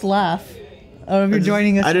you're late to laugh. I don't know if you're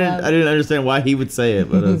joining us. I didn't understand why he would say it,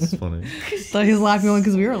 but it's funny. So he's laughing only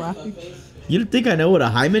because we were laughing. You don't think I know what a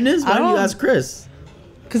hymen is? Why I did you don't. ask Chris?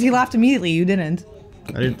 Because he laughed immediately. You didn't.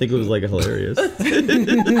 I didn't think it was like hilarious.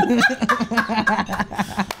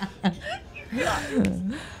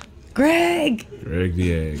 Greg! Greg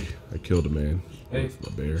the egg. I killed a man Hey. with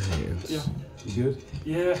my bare hands. Yeah. You good?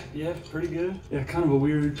 Yeah, pretty good. Yeah, kind of a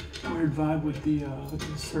weird vibe with the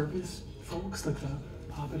service folks, like the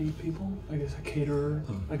poppity people. I guess a caterer,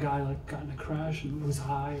 a guy like got in a crash and was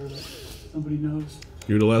high, or like nobody knows.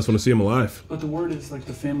 You're the last one to see him alive. But the word is like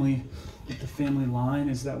the family line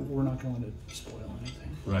is that we're not going to spoil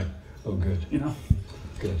anything. Right. Oh, good. You know?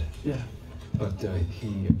 Good. Yeah. But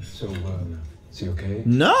is he okay?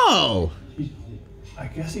 No! I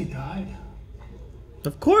guess he died.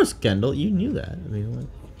 Of course, Kendall. You knew that. I mean, what?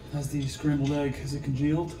 How's the scrambled egg? Is it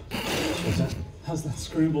congealed? What's that? How's that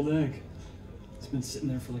scrambled egg? It's been sitting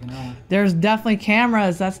there for like an hour. There's definitely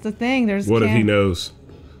cameras. That's the thing. There's What if he knows?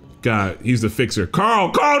 God, he's the fixer.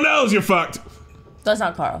 Carl knows you're fucked. That's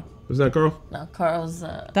not Carl. Was that Carl? No, Carl's.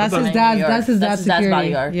 That's his dad's. That's his dad's security.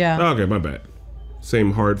 bodyguard. Yeah. Oh, okay, my bad.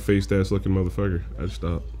 Same hard-faced ass looking motherfucker. I just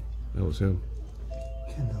thought that was him.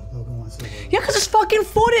 Yeah, because it's fucking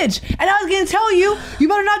footage. And I was going to tell you, you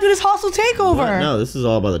better not do this hostile takeover. What? No, this is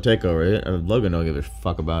all about the takeover. Logan don't give a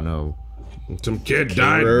fuck about no. Some kid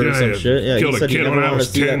died. Or some shit. Yeah, killed he a said he kid never when I wanted was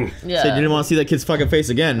to see 10. that. Said you didn't want to see that kid's fucking face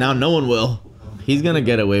again. Now no one will. He's gonna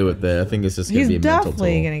get away with it. I think it's just gonna be a He's mental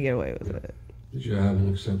definitely toll. going to get away with it. Did you have an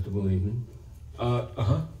acceptable evening?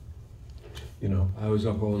 Uh-huh. You know, I was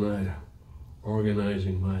up all night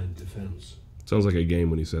organizing my defense. Sounds like a game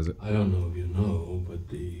when he says it. I don't know if you know, but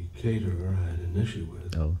the caterer I had an issue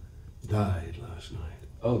with died last night.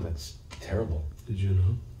 Oh, that's terrible. Did you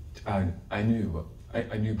know? I knew.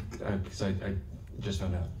 I knew because I just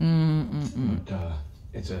found out. But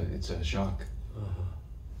it's a shock.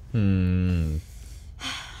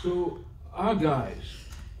 So our guys,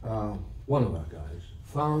 one of our guys,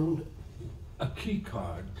 found a key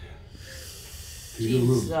card to your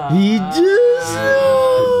room. He just.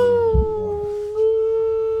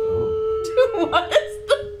 What is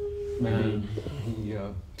the? Maybe he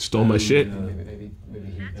Stole my shit. Maybe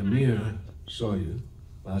Amir saw you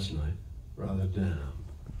last night, rather damp.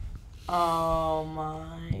 Oh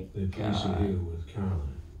my The police are here with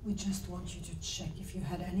Caroline. We just want you to check if you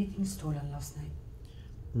had anything stolen last night.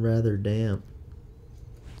 Rather damp.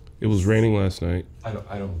 It was raining last night. I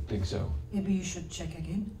don't think so. Maybe you should check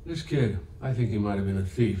again. This kid, I think he might have been a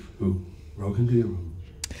thief who broke into your room.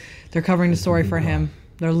 They're covering the story for him.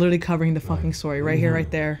 They're literally covering the fucking story right here, right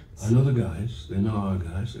there. I know the guys. They know our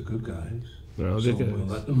guys. They're good guys. They're all So good guys. we'll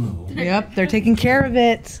let them know. Yep, they're taking care of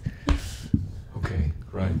it. Okay,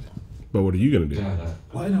 right. But what are you gonna do?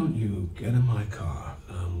 Why don't you get in my car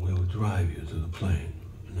and we'll drive you to the plane,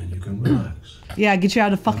 and then you can relax. Yeah, get you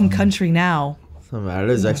out of the fucking country now. Doesn't matter.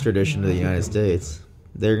 It is extradition to the United States.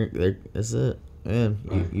 They're. That's it.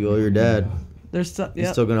 Man, you owe your dad. They're still. You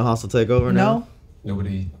still gonna hostile take over now? No.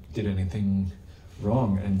 Nobody did anything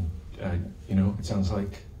wrong, and you know, it sounds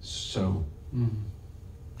like so.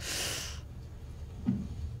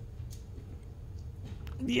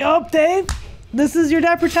 Yup, Dave. This is your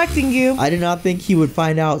dad protecting you. I did not think he would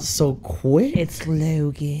find out so quick. It's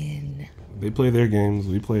Logan. They play their games,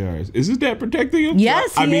 we play ours. Is his dad protecting him?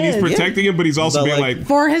 Yes, I mean, he is. he's protecting him, but he's also But, being like, like,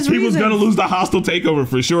 for his he was reasons. gonna lose the hostile takeover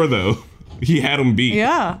for sure, though. He had him beat.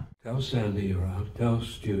 Yeah. Tell Sandy you're out. Tell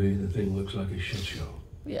Stewie the thing looks like a shit show.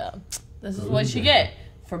 Yeah. This is what you get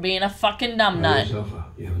for being a fucking dumb nut. Yourself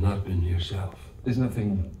out. You have not been yourself. There's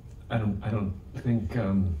nothing. I don't think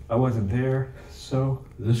I wasn't there. So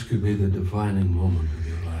This could be the defining moment of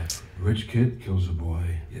your life. A rich kid kills a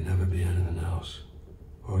boy. You'd never be anything else.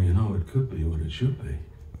 Or you know, it could be what it should be.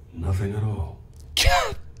 Nothing at all.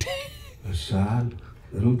 A sad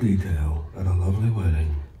little detail at a lovely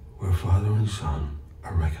wedding where father and son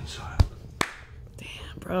are reconciled.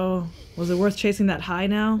 Bro, was it worth chasing that high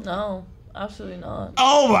now? No, absolutely not.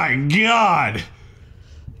 Oh my god.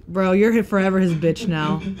 Bro, you're forever his bitch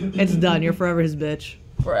now. It's done. You're forever his bitch.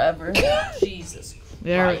 Forever. Jesus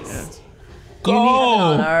There. Christ. Go.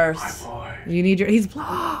 On Earth. You need your. He's. You're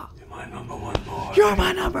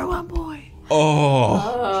my number one boy.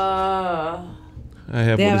 Oh. I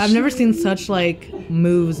have. Damn, I've never seen such like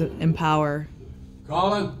moves in power.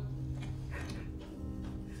 Colin.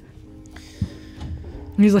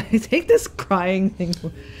 He's like, take this crying thing.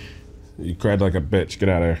 You cried like a bitch. Get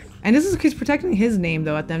out of here. And this is he's protecting his name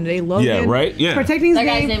though. At the end of the day, Logan. Yeah, right? Yeah. Protecting his That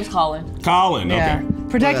name. guy's name's Colin. Colin. Yeah. Okay.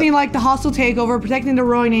 Protecting like the hostile takeover, protecting the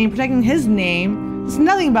Roy name, protecting his name. It's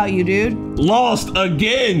nothing about you, dude. Lost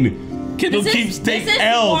again. Kendall keeps taking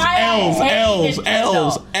L's. I hate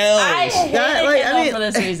Kendall for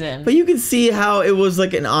this reason. But you can see how it was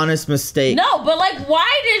like an honest mistake. No, but like,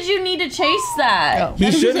 why did you need to chase that?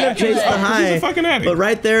 He shouldn't have chased the high. He's a fucking addict. But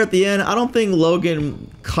right there at the end, I don't think Logan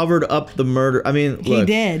covered up the murder. I mean, He look,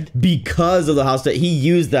 did. because of the hostage. He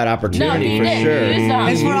used that opportunity for sure.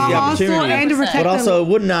 It's for a hostel and to protect But also,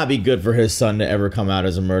 the- it would not be good for his son to ever come out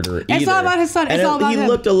as a murderer. It's either. not about his son, it's And all about he him.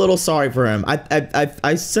 looked a little sorry for him.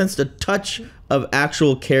 I sensed a touch of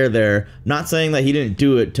actual care there. Not saying that he didn't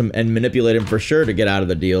do it and manipulate him for sure to get out of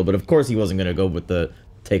the deal, but of course he wasn't going to go with the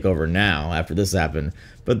takeover now after this happened.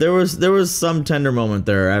 But there was some tender moment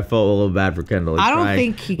there. I felt a little bad for Kendall. I don't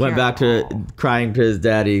think he went back to crying to his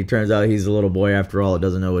daddy. Turns out he's a little boy after all.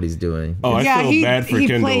 Doesn't know what he's doing. Oh, I feel bad for he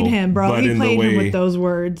Kendall. played him, bro. but He in the played him way- with those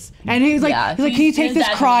words, and he's like, Yeah, can you take his this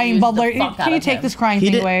dad crying used the butler? fuck out Can you of take him. this crying He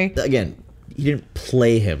thing didn't, away? again, he didn't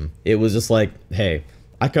play him. It was just like, hey,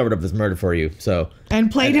 I covered up this murder for you. So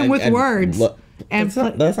And played him with words. And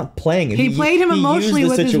that's not playing. He played him emotionally used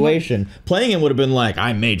with the his situation. Playing him would have been like,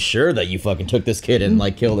 I made sure that you fucking took this kid and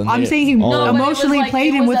like killed him. I'm saying he All that. emotionally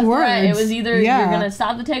played him with words. It was either Yeah. you're gonna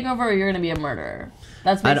stop the takeover or you're gonna be a murderer.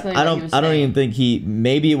 That's basically I what he was don't saying. even think he.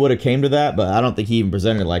 Maybe it would have came to that, but I don't think he even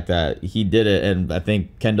presented it like that. He did it, and I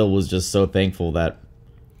think Kendall was just so thankful that.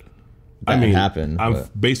 I mean, happened.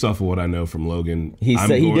 Based off of what I know from Logan. He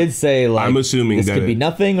did say like, I'm assuming this that could be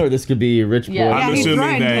nothing or this could be rich boy. I'm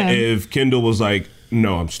assuming that if Kendall was like,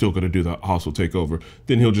 no, I'm still gonna do the hostile takeover,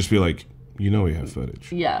 then he'll just be like, you know, we have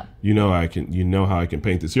footage. Yeah. You know how I can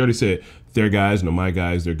paint this. He already said they're guys, no, my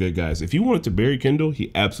guys, they're good guys. If he wanted to bury Kendall, he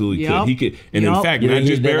absolutely could. He could, and in fact, not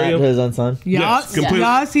just bury him. To his own son. Yes, completely.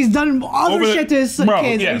 yes, he's done other Over the- shit to his Bro,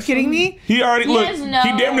 kids. Are you yes. kidding me? He already He look. has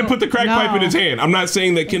He damn near put the crack pipe in his hand. I'm not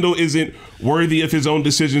saying that Kendall isn't worthy of his own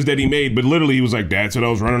decisions that he made, but literally he was like, "Dad said I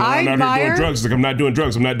was running around out here doing drugs." He's like, "I'm not doing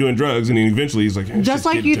drugs. I'm not doing drugs." And then eventually he's like, "Eh, Just shit's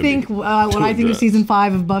like getting you to think me." when I think Doing of season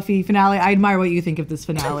 5 of Buffy finale, I admire what you think of this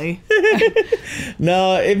finale.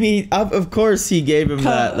 No, I mean, of course he gave him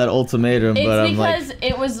that ultimatum, It's but I'm because like,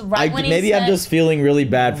 it was right when he maybe said, I'm just feeling really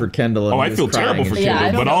bad for Kendall. And Oh, he I was feel crying terrible and for shit. Yeah, I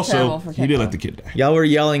Kendall, but feel also terrible for he did let the kid die. Y'all were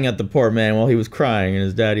yelling at the poor man while he was crying in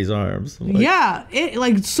his daddy's arms. Like, Yeah, it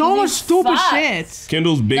like so much stupid shit.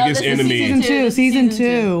 Kendall's biggest enemy Season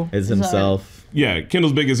two. is himself. Yeah,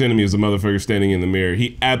 Kendall's biggest enemy is the motherfucker standing in the mirror.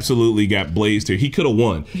 He absolutely got blazed here. He could have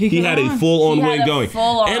won. He had a full-on He had win a going.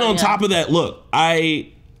 full-on, And on yeah. top of that, look,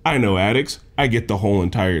 I know addicts. I get the whole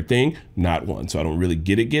entire thing. Not one, so I don't really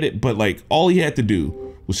get it. But like, all he had to do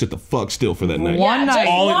was sit the fuck still for that night. One night.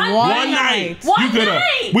 All in- One one night.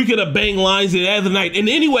 night. We could have banged lines the other night. And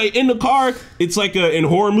anyway, in the car, it's like in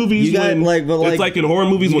horror movies. You got, it's like in horror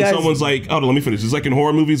movies you when guys- someone's like, oh, let me finish. It's like in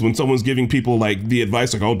horror movies when someone's giving people like the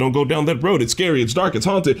advice, like, oh, don't go down that road. It's scary. It's dark. It's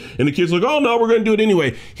haunted. And the kid's like, oh no, we're gonna do it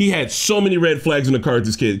anyway. He had so many red flags in the car with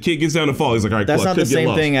this kid. Kid gets down and falls. He's like, all right, That's cool, I not the could get same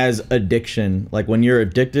lost. thing as addiction. Like when you're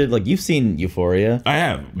addicted, like you've seen Euphoria. I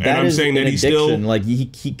have. And That I'm is saying that an he's still addiction. Like he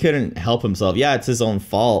couldn't help himself. Yeah, it's his own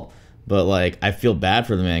fault. But like, I feel bad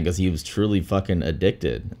for the man because he was truly fucking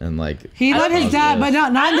addicted, and like He let his dad, but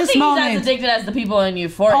not I in don't this think he's moment. as addicted as the people in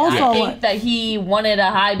Euphoria. Also, I think that he wanted a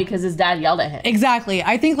high because his dad yelled at him. Exactly.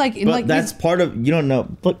 I think like But that's part of, you don't know,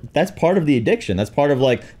 look, that's part of the addiction. That's part of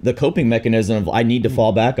like the coping mechanism of I need to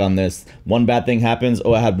fall back on this. One bad thing happens.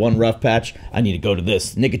 Oh, I had one rough patch. I need to go to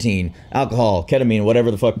this. Nicotine, alcohol, ketamine,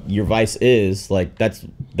 whatever the fuck your vice is. Like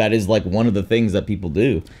that is like one of the things that people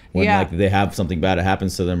do when Yeah. like they have something bad that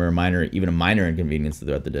happens to them or even a minor inconvenience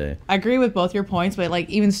throughout the day. I agree with both your points, but like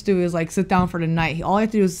even Stu is like sit down for the night. All he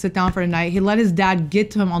had to do is sit down for the night. He let his dad get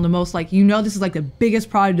to him on the most like, you know, this is like the biggest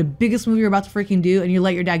project, the biggest movie you're about to freaking do, and you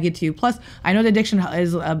let your dad get to you. Plus, I know the addiction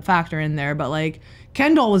is a factor in there, but like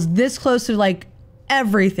Kendall was this close to like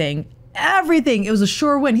everything everything. It was a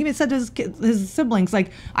sure win. He even said to his siblings,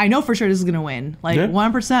 like, I know for sure this is gonna win. Like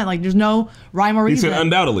 1%. Like there's no rhyme or reason. He said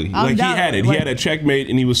undoubtedly. Like he had it. He had a checkmate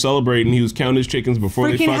and he was celebrating. He was counting his chickens before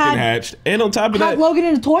they fucking hatched. And on top of that, Logan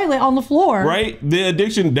in the toilet on the floor. Right? The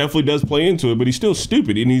addiction definitely does play into it, but he's still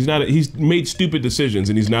stupid and he's made stupid decisions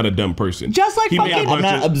and he's not a dumb person. Just like I'm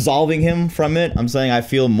not absolving him from it. I'm saying I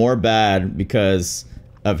feel more bad because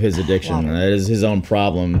of his addiction. That is his own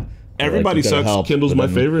problem. Everybody sucks. Kendall's my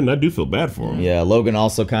favorite, and I do feel bad for him. Yeah, Logan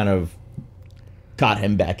also kind of got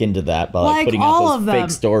him back into that by Like putting all out of those them.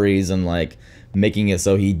 fake stories and like making it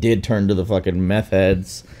so he did turn to the fucking meth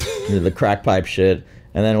heads, to the crack pipe shit.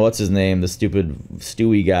 And then what's his name? The stupid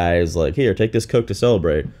Stewie guy is like, here, take this coke to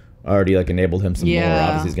celebrate. Already like enabled him some more.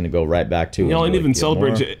 Obviously, he's gonna go right back to. You know, and even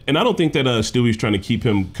celebrate. And I don't think that Stewie's trying to keep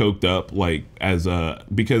him coked up, like as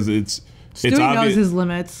because it's. Stewie knows his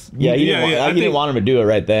limits. Yeah, he didn't want him to do it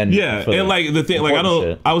right then. Yeah, and like the thing, like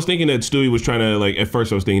I was thinking that Stewie was trying to like at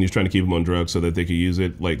first I was thinking he was trying to keep him on drugs so that they could use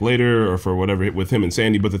it like later or for whatever with him and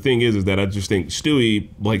Sandy. But the thing is that I just think Stewie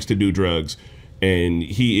likes to do drugs. And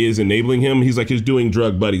he is enabling him. He's like his doing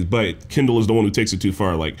drug buddies, but Kendall is the one who takes it too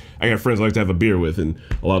far. Like I got friends I like to have a beer with, and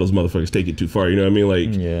a lot of those motherfuckers take it too far. You know what I mean?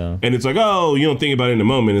 Like, yeah. And it's like, oh, you don't think about it in the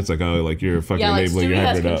moment. It's like, oh, like you're fucking enabling. Stewie You're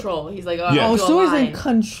has having it control. up. He's like, Oh, Stewie's in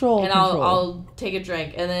control. And I'll take a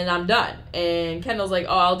drink, and then I'm done. And Kendall's like,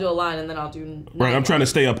 oh, I'll do a line, and then I'll do. Right, I'm trying to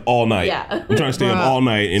stay up all night. Yeah. I'm trying to stay up all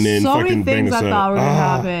night, and then so fucking many bang things this I up. thought were gonna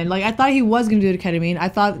happen. Like I thought he was gonna do the ketamine. I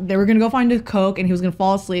thought they were gonna go find the coke, and he was gonna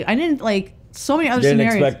fall asleep. I didn't like. So many other Didn't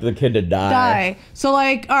scenarios. expect the kid to die. So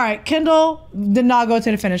like, all right, Kendall did not go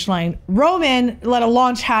to the finish line. Roman let a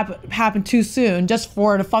launch happen too soon, just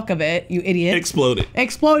for the fuck of it. You idiot.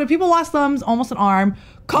 Exploded. People lost thumbs, almost an arm.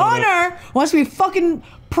 Connor wants to be fucking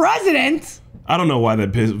president. I don't know why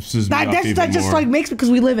that pisses me off even That just more. like makes because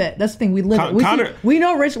we live it. That's the thing. We live it. Connor- We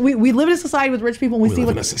know rich. We live in a society with rich people. And we see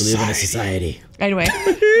what We live in a society. Anyway,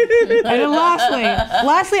 and then lastly,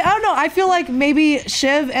 I don't know. I feel like maybe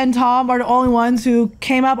Shiv and Tom are the only ones who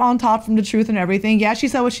came up on top from the truth and everything. Yeah, she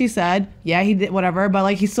said what she said. Yeah, he did whatever, but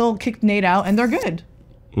like he still kicked Nate out, and they're good.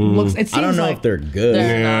 It seems I don't know like if they're good.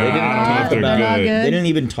 They're not. They didn't talk They're about. not good. They didn't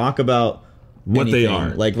even talk about what they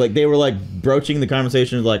anything. are. Like they were like broaching the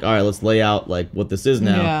conversation like, all right, let's lay out like what this is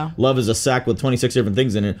now. Yeah. Love is a sack with 26 different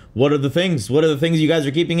things in it. What are the things? What are the things you guys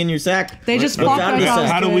are keeping in your sack? They just What's out of the sack?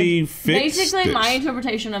 How do we fix Basically, this? my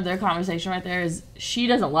interpretation of their conversation right there is she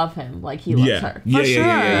doesn't love him like he loves her.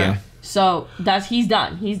 Yeah. So he's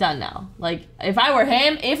done. He's done now. Like if I were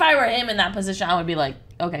him in that position, I would be like,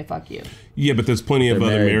 okay, fuck you. Yeah, but there's plenty of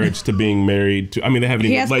other marriage to being married to. I mean, they haven't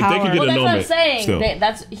He even has like they power. could get Well, a that's what I'm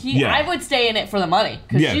annulment. saying. still. Yeah. I would stay in it for the money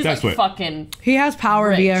because Yeah, she's that's like what- fucking. He has power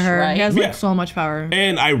rich, via her. right? He has Yeah. like so much power.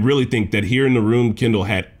 And I really think that here in the room, Kendall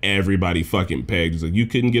had everybody fucking pegged. It's like, you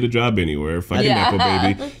couldn't get a job anywhere. Fucking Yeah.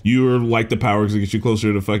 Nepo baby. You were like the power because it gets you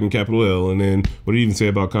closer to fucking Capitol Hill. And then, what do you even say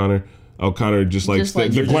about Connor? Oh, Connor just like Just the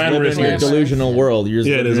like- you're just living glamorous. in a delusional world. You're just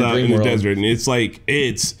yeah, it living is in a out dream in the world. desert. And it's like,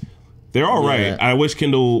 they're all right. Yeah. I wish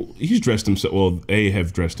Kendall, he's dressed himself, well, they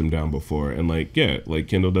have dressed him down before. And like, yeah, like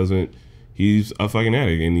Kendall doesn't, he's a fucking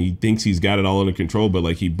addict and he thinks he's got it all under control, but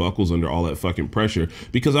like he buckles under all that fucking pressure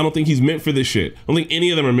because I don't think he's meant for this shit. I don't think any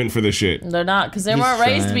of them are meant for this shit. They're not because they He's weren't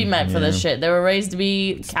raised to be trying, meant for this yeah. shit. They were raised to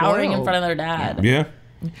be cowering in Spoiled. front of their dad. Yeah.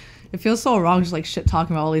 It feels so wrong just like shit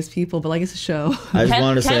talking about all these people, but like it's a show. I just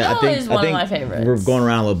wanted to say, I Kendall think is one of my favorites. we're going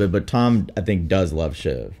around a little bit, but Tom, I think, does love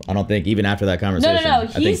Shiv. I don't think even after that conversation, No, I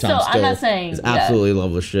think he's Tom still- I'm not saying- is yeah. absolutely in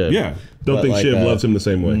love with Shiv. Yeah. Don't But think like, Shiv loves him the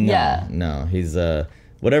same way. No, Yeah. no, he's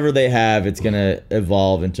whatever they have, it's gonna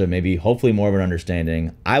evolve into maybe hopefully more of an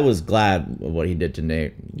understanding. I was glad of what he did to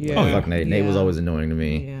Nate. Yeah. Oh, fuck Nate. Nate was Yeah. always annoying to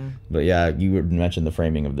me. Yeah. But yeah, you mentioned the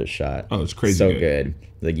framing of this shot. Oh, it's crazy So good. good.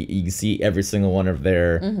 Like you can see every single one of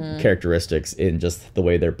their characteristics in just the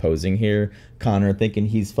way they're posing here. Connor thinking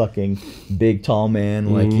he's fucking big, tall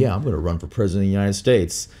man. Like, yeah, I'm gonna run for president of the United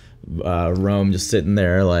States. Rome just sitting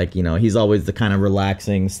there, like, you know, he's always the kind of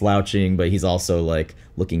relaxing, slouching, but he's also like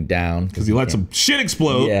looking down Because he let some shit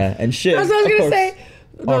explode. Yeah, and shit. That's what I was gonna say.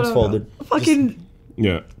 Arms folded. Fucking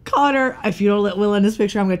Yeah. Connor, if you don't let Will in this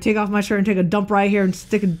picture, I'm gonna take off my shirt and take a dump right here and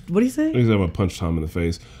stick a. What do you say? He's gonna punch Tom in the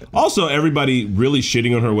face. Also, everybody really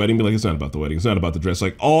shitting on her wedding. Be like, it's not about the wedding. It's not about the dress.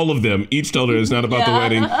 Like all of them, each told her it's not about the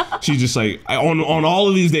wedding. She's just like on all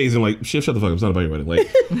of these days. I'm like, shut the fuck up. It's not about your wedding.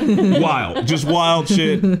 Like wild, just wild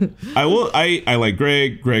shit. I like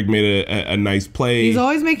Greg. Greg made a nice play. He's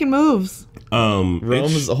always making moves.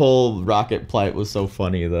 Rome's whole rocket plight was so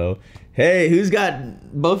funny though. Hey, who's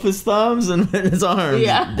got both his thumbs and his arms?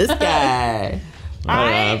 Yeah. This guy.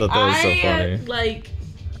 I thought that was so funny. Like,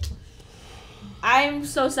 I'm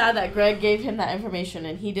so sad that Greg gave him that information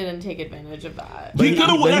and he didn't take advantage of that. He could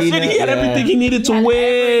have. I said he had everything he needed to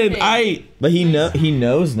win. But he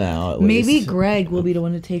knows now. At Maybe least. Greg will be the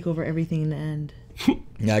one to take over everything in the end.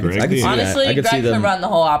 Yeah, I could see Honestly, that. I could Greg see them could run the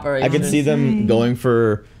whole operation. I could see them going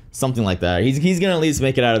for something like that. He's gonna at least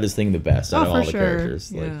make it out of this thing the best out of all the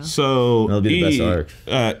characters. Yeah. Like, So that'll be the best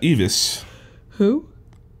arc. Evis. Who?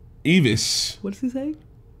 Evis. What does he say?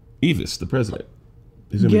 Evis, the president.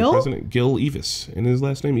 He's gonna be the president. Gil Evis, and his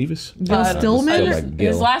last name Evis. Gil Stillman?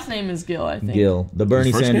 His last name is Gil, I think. Gil, the Bernie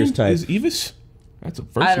His first Sanders name type. is Evis. That's a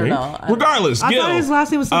first I don't name. know. Regardless, I Gil. thought his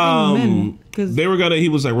last name was something Min. Because They were gonna. He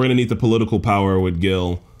was like, we're gonna need the political power with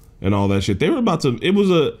Gil and all that shit. They were about to. It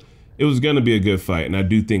was gonna be a good fight, and I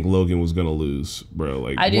do think Logan was gonna lose, bro.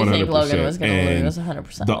 Like I do 100%. think Logan was gonna And lose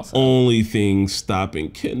 100%. The also. only thing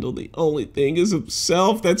stopping Kendall, the only thing is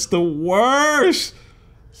himself. That's the worst.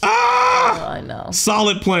 I know.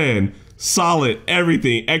 Solid plan. Solid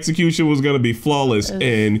everything. Execution was gonna be flawless,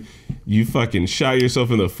 and you fucking shot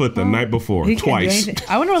yourself in the foot the night before he can't do twice. anything.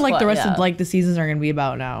 I wonder what like the rest Yeah. of like the seasons are gonna be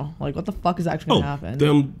about now. Like what the fuck is actually gonna happen?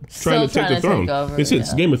 Them trying to take the throne. over, It's yeah.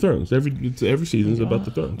 Game of Thrones. Every season's about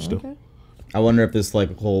the throne still. I wonder if this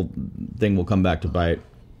like whole thing will come back to bite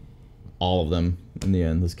all of them in the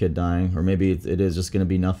end. This kid dying, or maybe it is just gonna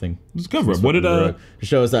be nothing. Just cover up. What did to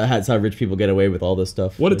show us that's how rich people get away with all this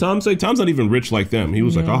stuff. What did Tom say? Tom's not even rich like them. He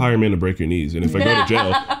was like, I'll hire a man to break your knees, and if I go to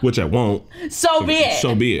jail, which I won't, So be it.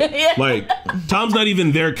 so be it. Yeah. Like Tom's not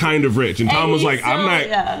even their kind of rich, and Tom was he's like, I'm so- not.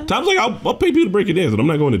 yeah. Tom's like, I'll pay people to break your knees, but I'm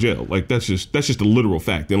not going to jail. Like that's just a literal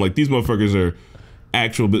fact. And like these motherfuckers are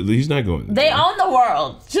actual, but he's not going. They own the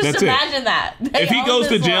world. Just That's it. imagine that. They If he own goes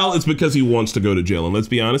to this jail, world. it's because he wants to go to jail. And let's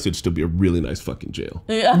be honest, it'd still be a really nice fucking jail.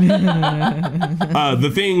 Yeah. The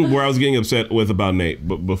thing where I was getting upset with about Nate,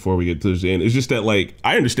 but before we get to the end, is just that like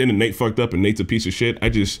I understand that Nate fucked up and Nate's a piece of shit.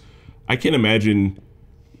 I can't imagine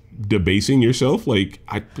debasing yourself. Like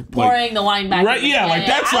Pouring the wine back. Right? Yeah, like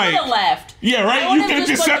that's I like would've left. Yeah, right. I You would've could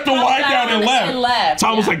just put set the cup wine down and left. Yeah.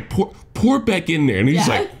 Tom was like, pour it back in there, and he's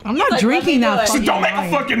like, I'm not drinking now. so don't make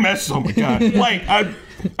a fucking mess. Oh my god! Like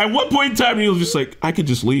at one point in time, he was just like, I could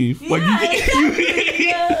just leave. Like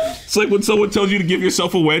it's like when someone tells you to give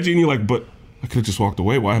yourself a wedgie, and you're like, but I could have just walked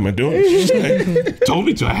away. Why am I doing it? Told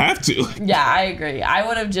me to. I have to. Yeah, I agree. I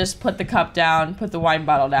would have just put the cup down, put the wine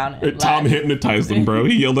bottle down, and Tom left. hypnotized him, bro.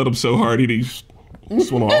 He yelled at him so hard he just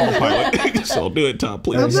went on autopilot. So do it, Tom,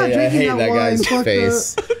 please. I'm not I drinking hate that that wine, guy's fuck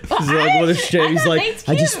face. He's like, what a shit. He's like,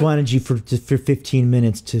 I just wanted you for 15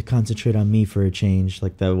 minutes to concentrate on me for a change.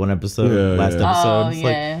 Like that one episode, last episode. Oh, It's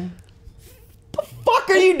yeah. like, fuck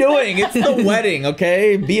are you doing? It's the wedding,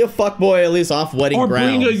 okay? Be a fuckboy at least off wedding Or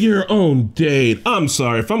grounds. bring your own date. I'm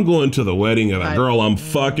sorry, if I'm going to the wedding and a girl I'm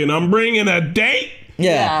fucking, I'm bringing a date?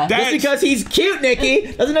 Yeah. Just because he's cute,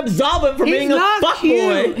 Nikki, doesn't absolve him from He's being a not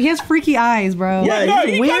fuckboy. cute. He has freaky eyes, bro. Yeah, no,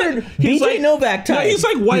 he's he weird. kinda- he's BJ like- Novak type. No, he's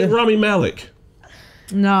like white Rami Malek.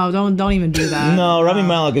 No, don't even do that. No, Rami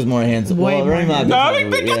Malek is more handsome. Way Well, more Rami Malek No,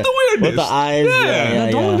 is they got yeah. the weirdness. With the eyes. Yeah.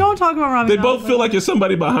 Yeah, Don't talk about Rami. They Malek. both feel like there's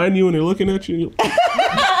somebody behind you and they're looking at you. And you're,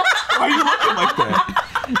 why are you looking like that?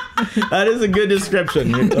 That is a good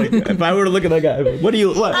description. Like, if I were to look at that guy, what do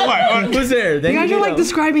you? What? Who's there? You guys are like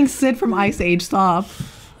describing Sid from Ice Age. Stop.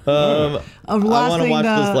 I want to watch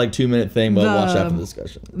this like 2-minute thing, but I'll watch after the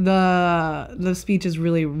discussion. The speeches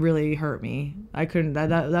really hurt me. I couldn't.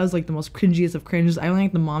 That was like the most cringiest of cringes. I only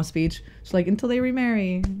like the mom speech. She's like, until they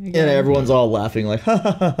remarry. Yeah, everyone's all laughing like.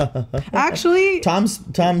 Actually, Tom's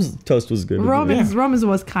toast was good. Roman's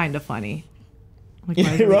was kind of funny. Like,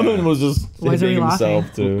 Roman was just Why is everyone himself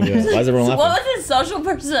laughing? too. Yeah. Why is everyone So laughing? what was his social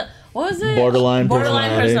person? What was it? Borderline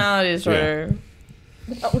personality personality. disorder.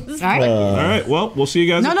 That was All right. All right, well, we'll see you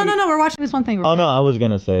guys. No. We're watching this one thing. Oh no, I was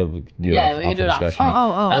gonna say we could do it Yeah, off- we can off do the it off. discussion.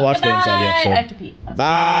 Oh. I'll watch the inside of the I episode. have to pee. Bye.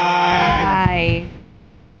 Bye.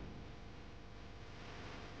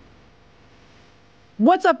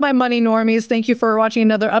 What's up, my money normies? Thank you for watching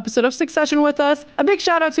another episode of Succession with us. A big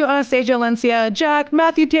shout out to Anastasia Valencia, Jack,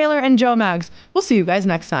 Matthew Taylor, and Joe Maggs. We'll see you guys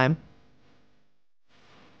next time.